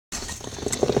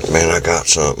about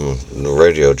something. The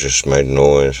radio just made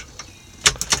noise.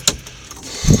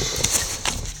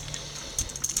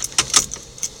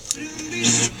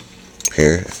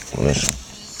 Here, listen.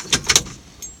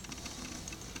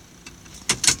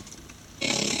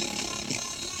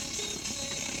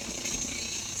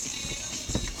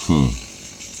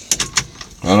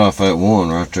 Right off that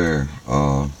one right there.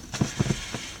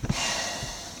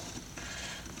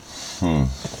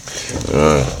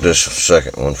 This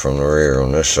second one from the rear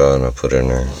on this side I put in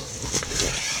there.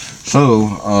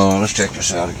 So, let's check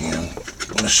this out again.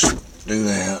 Let's do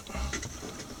that.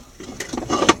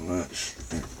 Let's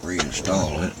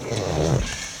reinstall it.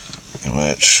 And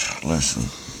let's listen.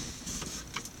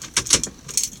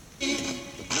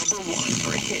 #1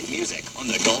 for hit music on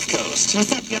the Gulf Coast.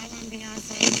 What's up, y'all? I'm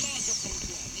Beyonce.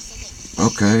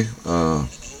 Okay,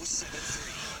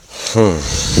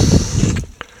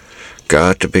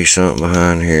 got to be something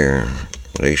behind here.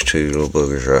 These two little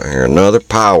boogers right here. Another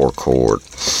power cord.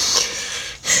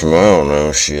 I don't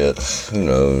know, shit. Who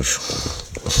knows?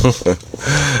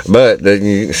 But then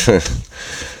you,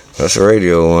 that's the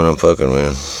radio one I'm fucking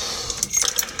with.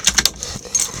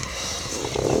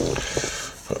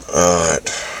 Alright,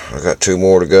 I got 2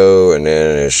 more to go, and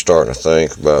then it's starting to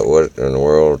think about what in the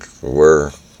world,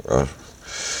 where I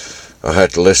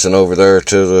had to listen over there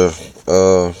to the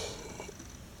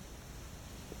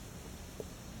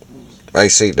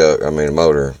AC duct,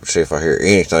 motor, see if I hear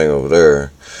anything over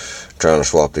there. Trying to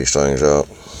swap these things out.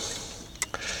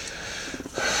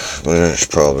 But it's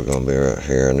probably going to be right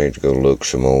here. I need to go look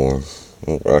some more.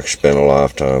 I could spend a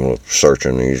lifetime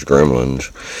searching these gremlins.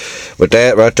 But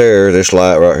that right there, this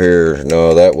light right here,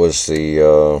 no, that was the,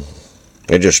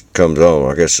 it just comes on.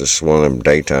 I guess it's one of them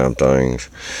daytime things.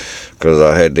 Because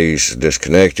I had these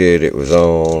disconnected, it was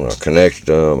on, I connected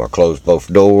them, I closed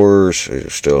both doors, it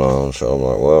was still on, so I'm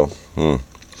like, well,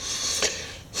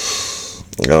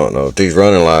 I don't know. These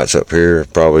running lights up here,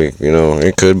 probably,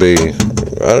 it could be,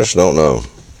 I just don't know,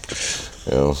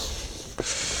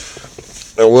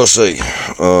 and we'll see.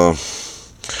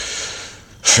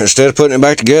 Instead of putting it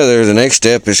back together, the next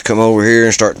step is come over here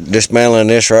and start dismantling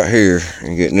this right here,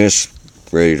 and getting this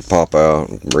ready to pop out,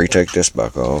 and retake this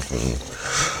back off, and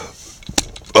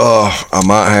I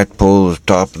might have to pull the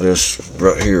top of this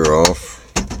right here off,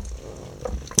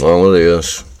 along with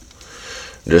this,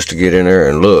 just to get in there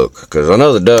and look, because I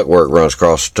know the ductwork runs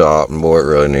across the top, and boy, it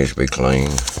really needs to be clean.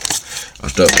 I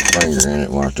stuck my finger in it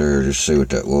right there just to see what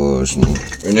that was, and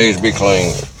it needs to be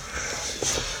clean.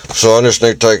 So I just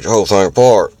need to take the whole thing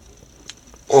apart.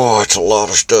 Oh, it's a lot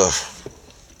of stuff.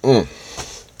 Alright,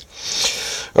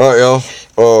 y'all,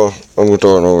 I'm going to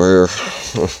throw it over here.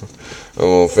 I'm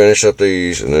going to finish up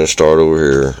these and then start over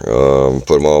here.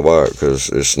 Put them all back because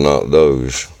it's not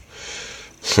those.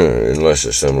 Unless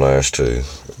it's them last 2.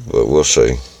 But we'll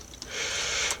see.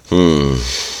 The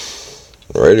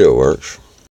radio works.